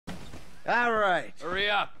All right. Hurry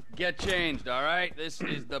up. Get changed, all right? This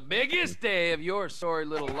is the biggest day of your sorry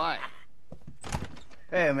little life.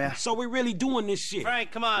 Hey, man. So we really doing this shit?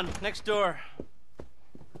 Frank, come on. Next door.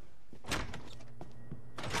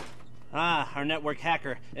 Ah, our network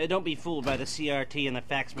hacker. Don't be fooled by the CRT and the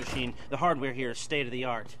fax machine. The hardware here is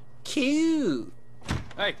state-of-the-art. Cute.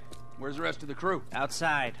 Hey, where's the rest of the crew?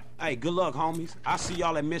 Outside. Hey, good luck, homies. I'll see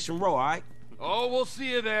y'all at Mission Row, all right? Oh, we'll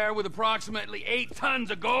see you there with approximately 8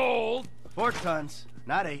 tons of gold. 4 tons,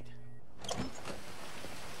 not 8.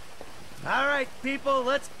 All right, people,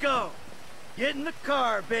 let's go. Get in the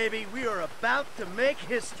car, baby. We are about to make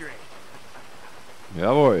history.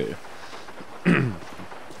 Jawohl.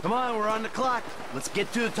 Come on, we're on the clock. Let's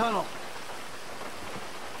get to the tunnel.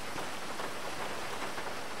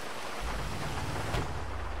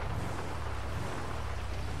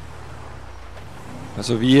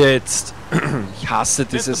 Also wie jetzt. Ich hasse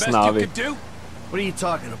dieses Navi. What are you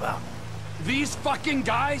talking about? These fucking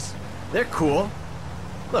guys? They're cool.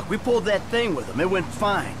 Look, we pulled that thing with them. It went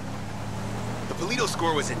fine. The Polito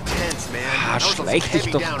score was intense, man. Ah, schleich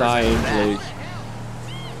dich doch da endlich.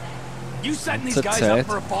 You setting these guys up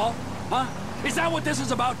for a fall? Huh? Is that what this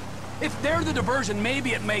is about? If they're the diversion,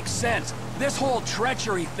 maybe it makes sense. This whole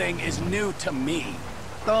treachery thing is new to me.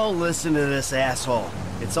 Don't listen to this asshole.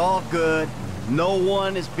 It's all good. No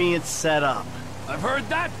one is being set up. I've heard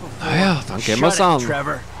that before. Naja, dann gehen wir's an.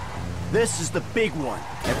 Trevor. This is the big one.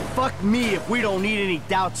 And fuck me if we don't need any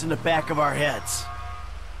doubts in the back of our heads.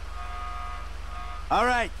 All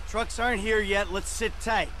right, trucks aren't here yet. Let's sit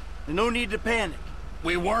tight. There's no need to panic.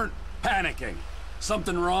 We weren't panicking.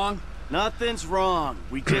 Something wrong? Nothing's wrong.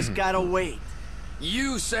 We just gotta wait.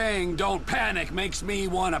 You saying don't panic makes me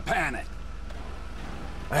want to panic.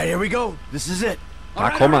 All right, here we go. This is it.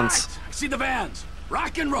 Da kommen's. I see the vans.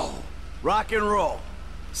 Rock and roll. Rock and roll.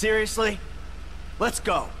 Seriously? Let's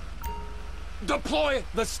go. Deploy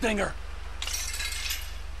the Stinger.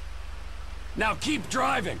 Now keep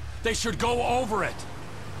driving. They should go over it.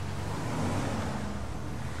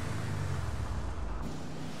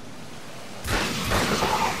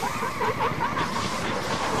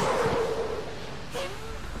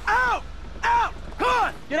 Out! Out! Come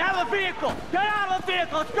on! Get out of the vehicle! Get out of the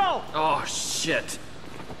vehicle! Let's go! Oh, shit.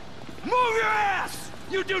 Move your ass!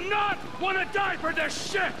 You do not want to die for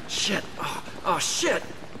this shit! Shit. Oh, shit.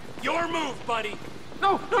 Your move, buddy.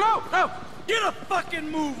 No! Get a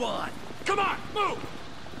fucking move on! Come on, move!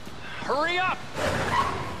 Hurry up!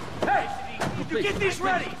 Hey! You get these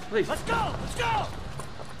ready! Please. Let's go!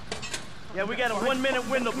 Yeah, we got a 1-minute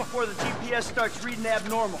window before the GPS starts reading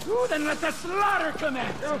abnormal. Ooh, then let the slaughter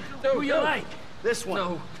commence! Who you like? This one.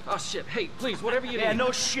 No. Oh, shit. Hey, please, whatever you Yeah, need.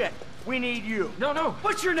 no shit. We need you. No.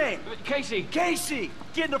 What's your name? Casey. Casey!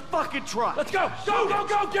 Get in the fucking truck! Let's go!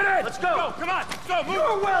 Go, get in! Let's go! Come on, go, move!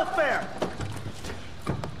 Your welfare!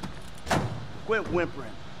 Quit whimpering.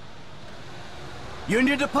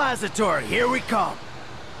 Union Depository, here we come.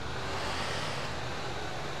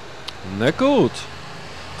 Na gut.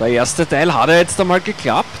 Der erste Teil hat ja jetzt einmal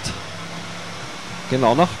geklappt.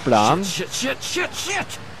 Genau nach Plan.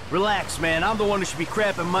 Shit! Relax, man. I'm the one who should be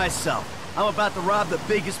crapping myself. I'm about to rob the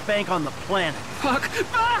biggest bank on the planet. Fuck!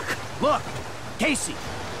 Look, Casey,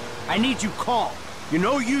 I need you calm. You're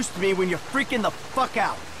no use to me when you're freaking the fuck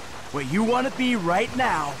out. Where you want to be right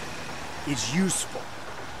now is useful.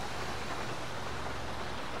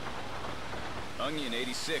 Onion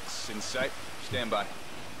 86 in sight. Stand by.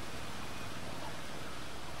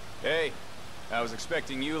 Hey, I was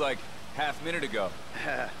expecting you like half minute ago.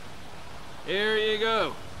 Here you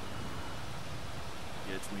go.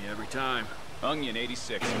 Gets me every time. Onion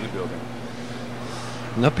 86 in the building.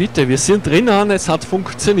 Na bitte, wir sind drinnen, es hat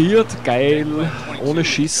funktioniert. Geil. Ohne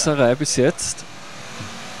Schießerei bis jetzt.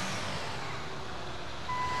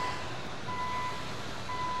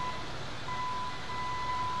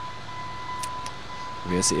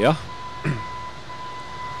 Wer ist er?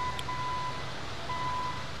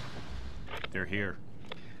 They're here.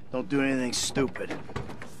 Don't do anything stupid.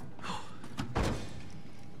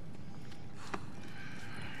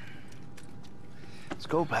 Let's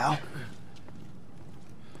go, pal.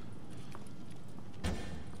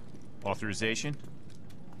 Authorization?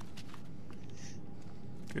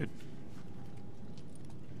 Good.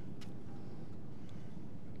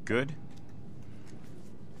 Good?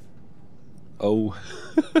 Oh,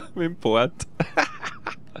 mit dem Port.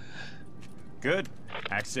 Good.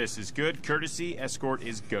 Access is good. Courtesy escort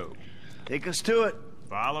is go. Take us to it.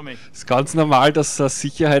 Follow me. Ist ganz normal, dass ein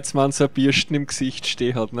Sicherheitsmann so ein Bürsten im Gesicht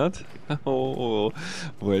stehen hat, nicht? Oh,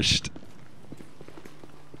 wurscht.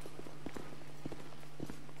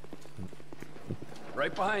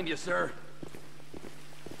 Right behind you, sir.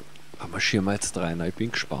 marschieren wir jetzt rein, ich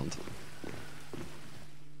bin gespannt.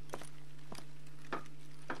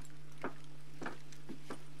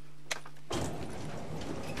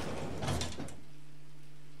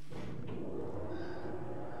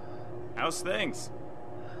 How's things?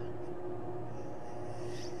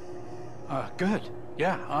 Good.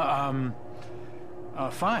 Yeah,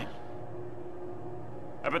 fine.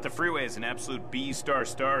 I bet the freeway is an absolute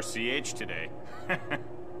B****CH today.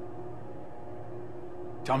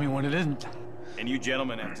 Tell me when it isn't. And you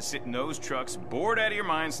gentlemen have to sit in those trucks, bored out of your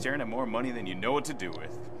minds, staring at more money than you know what to do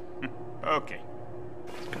with. Okay.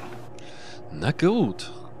 Na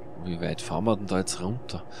gut. Wie weit fahren wir denn da jetzt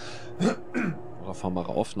runter? Oder fahren wir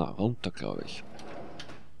rauf? Na, runter, glaube ich.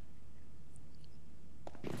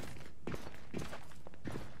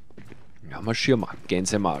 Ja, marschieren wir.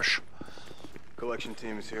 Gänsemarsch. Collection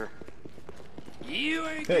team is here. You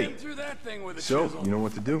ain't Hey. getting through that thing with a So, chisel. you know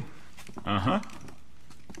what to do? Uh-huh.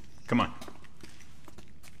 Come on.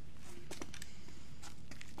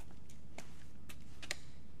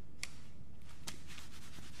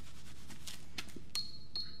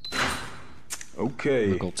 Na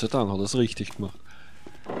Okay. Gott sei Dank hat er es richtig gemacht.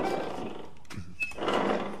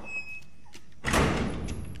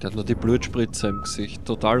 Der hat nur die Blutspritze im Gesicht.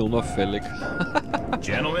 Total unauffällig.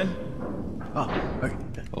 Gentlemen, Oh, okay.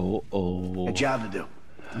 Oh oh. A job to do.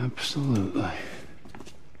 Absolutely.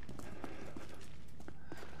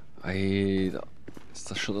 Alter.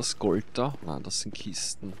 Ist das schon das Gold da? Nein, das sind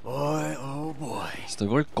Kisten. Boy, oh boy. Ist da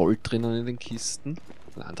überall Gold drinnen in den Kisten?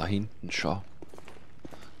 Nein, da hinten, schau.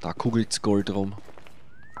 Da kugelt's Gold rum.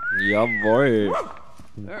 Jawohl.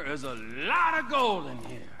 There is a lot of gold in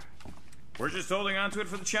here. we're just holding on to it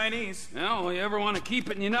for the Chinese. Now, you ever want to keep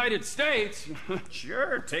it in the United States?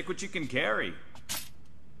 Sure, take what you can carry.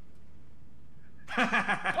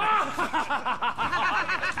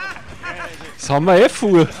 Das haben wir eh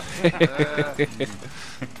voll. All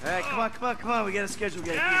right, come on. We got a schedule. We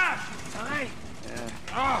gotta keep...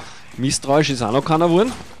 Misstrauisch ist auch noch keiner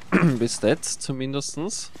geworden. Bis jetzt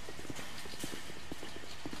zumindestens.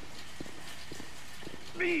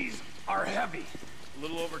 These are heavy. A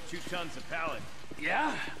little over 2 tons a pallet.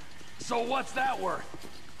 Yeah? So what's that worth?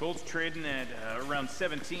 Gold's trading at around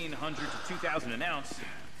 1,700 to 2,000 an ounce.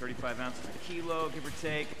 35 ounces a kilo, give or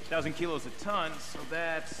take. 1,000 kilos a ton, so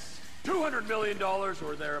that's... $200 million or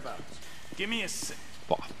thereabouts. Give me a...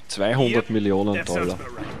 Boah, 200 Millionen that sounds Dollar.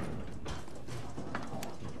 about right.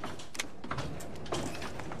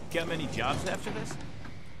 Got many jobs after this?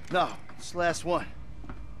 No, it's the last one.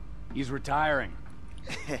 He's retiring.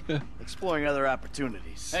 Exploring other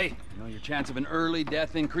opportunities. Hey, you know your chance of an early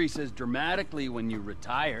death increases dramatically when you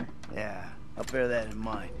retire. Yeah, I'll bear that in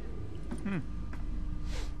mind.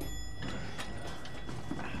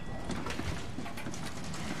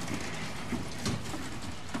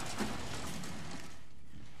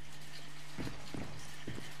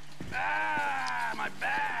 Ah, my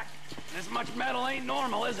back. This much metal ain't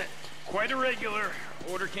normal, is it? Quite irregular.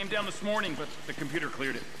 Order came down this morning, but the computer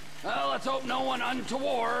cleared it. Well, let's hope no one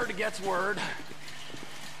untoward gets word.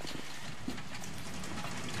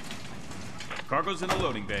 Cargo's in the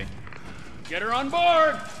loading bay. Get her on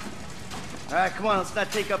board! All right, come on. Let's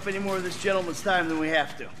not take up any more of this gentleman's time than we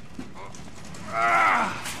have to.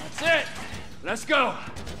 That's it. Let's go.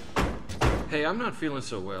 Hey, I'm not feeling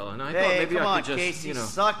so well, and I thought Hey, maybe come I on, could just, Casey. you know.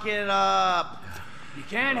 Suck it up. You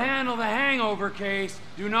can't handle the hangover, Case.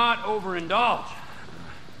 Do not overindulge.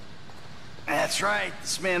 That's right.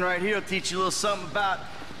 This man right here will teach you a little something about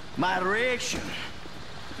moderation.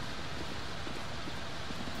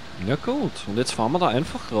 Ja gut, und jetzt fahren wir da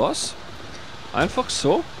einfach raus. Einfach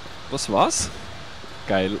so. Das war's.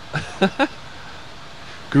 Geil.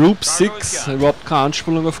 Group 6. Überhaupt keine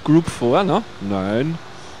Anspielung auf Group 4, ne? Nein.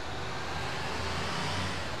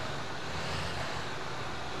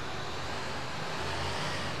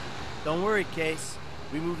 Don't worry, Case.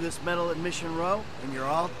 We move this metal at Mission Row, and you're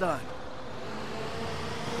all done.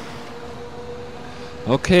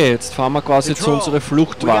 Okay, jetzt fahren wir quasi zu unseren We got the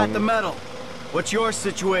Fluchtwagen. metal. What's your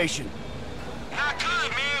situation? Not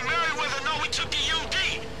good, man. Merriweather know we took the UD.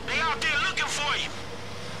 They out there looking for you.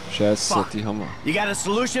 Scheiße, Fuck. die haben wir. You got a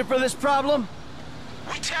solution for this problem?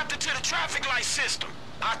 We tapped into the traffic light system.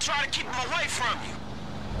 I try to keep them away from you.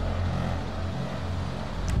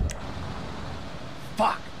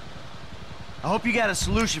 Fuck. I hope you got a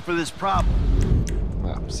solution for this problem.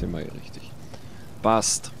 Ja, sind wir eh richtig.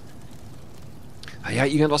 Passt. Ah ja,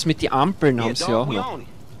 irgendwas mit den Ampeln haben sie auch noch.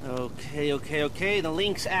 Okay. The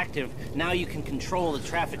link's active. Now you can control the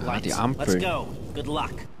traffic Ah, lights. die Ampel. Let's go. Good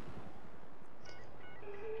luck.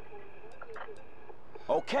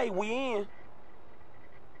 Okay, we in.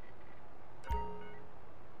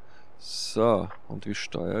 So, und wie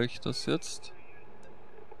steuere ich das jetzt?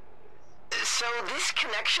 So this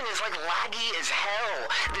connection is like laggy as hell.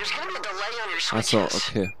 There's gonna be a delay on your switches. Also,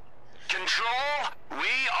 okay. Control,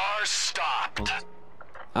 we are stopped. Und,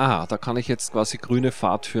 aha, da kann ich jetzt quasi grüne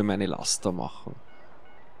Fahrt für meine Laster machen.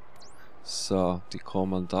 So, die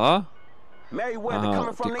kommen da.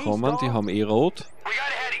 Aha, die kommen, die haben eh rot.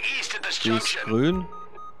 Die ist grün.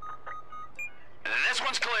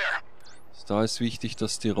 Da ist wichtig,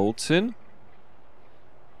 dass die rot sind.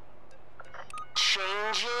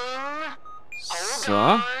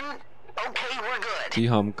 So. Die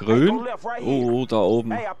haben grün. Oh, da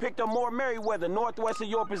oben.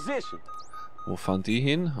 Wo fahren die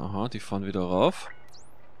hin? Aha, die fahren wieder rauf.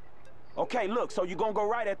 Okay, look, so you're gonna go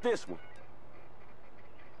right at this one.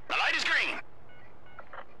 The light is green.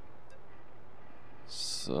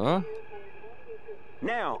 So.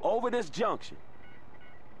 Now, over this junction.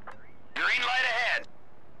 Green light ahead.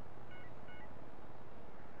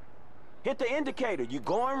 Hit the indicator, you're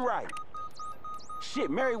going right.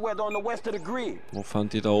 Shit, Merryweather on the west of the grid. Wo fahren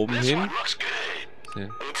die da oben hin? Die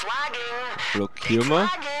blockieren wir.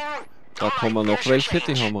 Da kommen noch welche,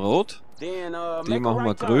 die haben rot. Die machen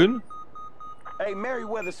wir grün.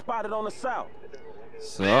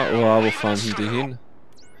 So, oh, wo fahren denn die hin?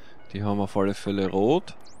 Die haben auf alle Fälle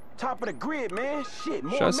rot.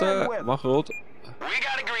 Scheiße, mach rot.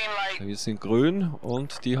 Wir sind grün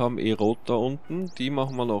und die haben eh rot da unten. Die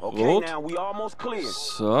machen wir noch rot.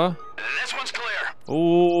 So.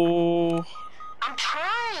 Oh.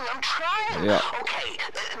 Ja.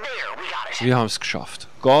 Wir haben es geschafft.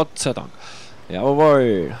 Gott sei Dank.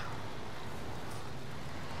 Jawohl.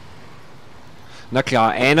 Na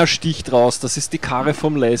klar, einer sticht raus. Das ist die Karre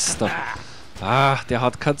vom Lester. Ah, der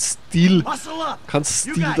hat keinen Stil. Kein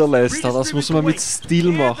Stil, der Lester. Das muss man mit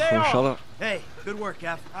Stil machen. Schau da. Hey, good work,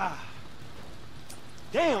 Gav.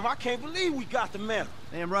 Damn, I can't believe we got the medal.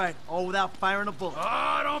 Damn right, all without firing a bullet.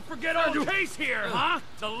 Oh, don't forget our case here, huh?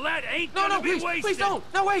 The lead ain't gonna be wasted. Please don't.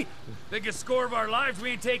 No, wait. Biggest score of our lives, we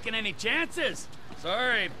ain't taking any chances.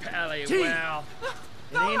 Sorry, Pally, Gee. well...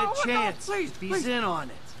 It ain't a chance if he's in on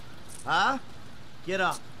it. Huh? Get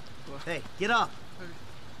up. Hey, get up.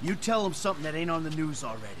 You tell him something that ain't on the news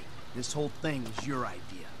already. This whole thing was your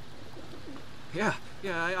idea. Yeah,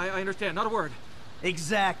 I understand. Not a word.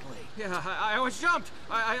 Exactly. Yeah, I was jumped.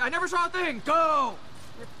 I never saw a thing. Go!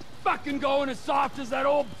 You're fucking going as soft as that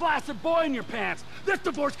old flaccid boy in your pants. This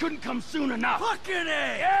divorce couldn't come soon enough. Fucking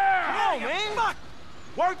A! Yeah! Come on, man. Fuck.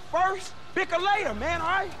 Work first, bicker later, man, all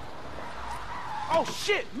right? Oh,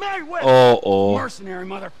 shit, Merryweather. Oh. Mercenary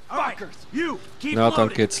motherfuckers. You, keep Na, dann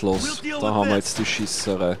loading. geht's los. We'll deal Da with haben wir this. jetzt die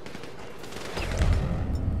Schisserei.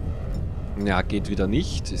 Ja, geht wieder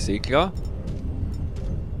nicht, ist eh klar.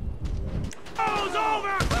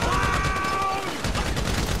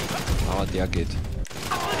 Aber der geht.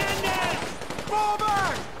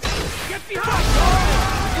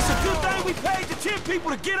 It's a good thing we paid the 10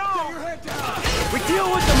 people to get on. We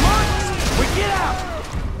deal with the money, we get out.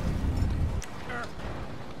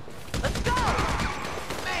 Let's go!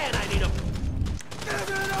 Man, I need a...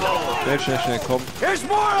 Schnell, komm. There's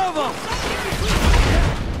more of them!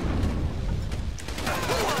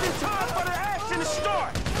 Time for the action to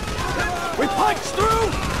start. We punch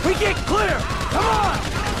through, we get clear! Come on!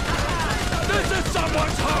 This is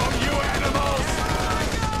someone's home, you animals!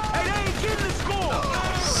 Hey, they ain't getting the score.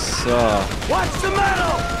 So. Watch the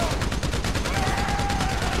metal!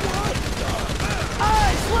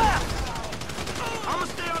 Eyes left! I'ma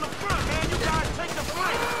stay on the front, man. You guys take the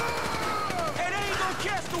flank. Hey, they ain't gonna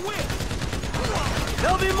catch the whip.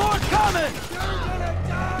 There'll be more coming!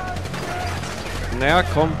 Naja,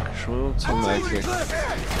 komm, schon zum Michael.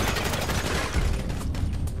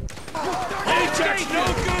 Paycheck's no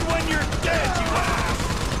good when you're dead, you ass!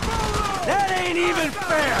 That ain't even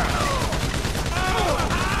fair!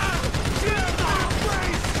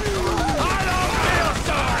 I don't feel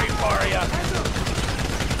sorry for you!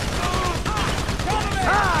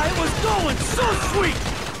 Ah, it was going so sweet!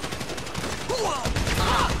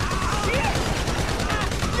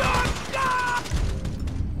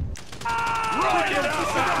 Run it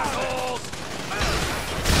up, assholes!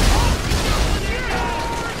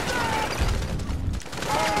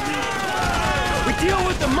 We deal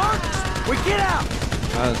with the marks, we get out!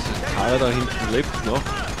 Ah, die Karre da hinten lebt noch.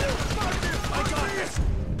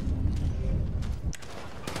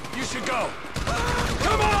 You should go!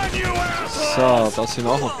 Come on, you assholes! So, da sind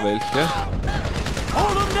auch noch welche.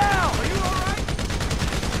 Hold them down!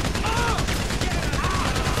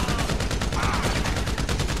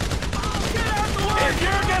 If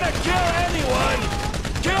you're gonna kill anyone,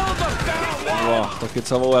 kill the fat one! Boah, da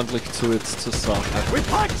geht's aber ordentlich zu jetzt zur Sache. We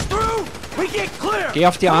punch through, Geh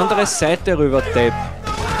auf die andere Seite rüber, Depp.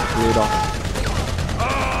 Wieder.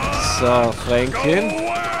 So, Franklin.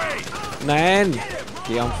 Nein!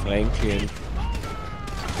 Geh am Franklin.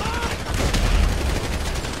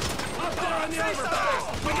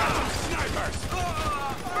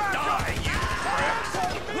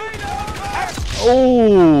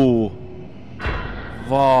 Oh!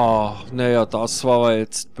 Wow, naja, das war aber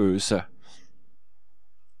jetzt böse.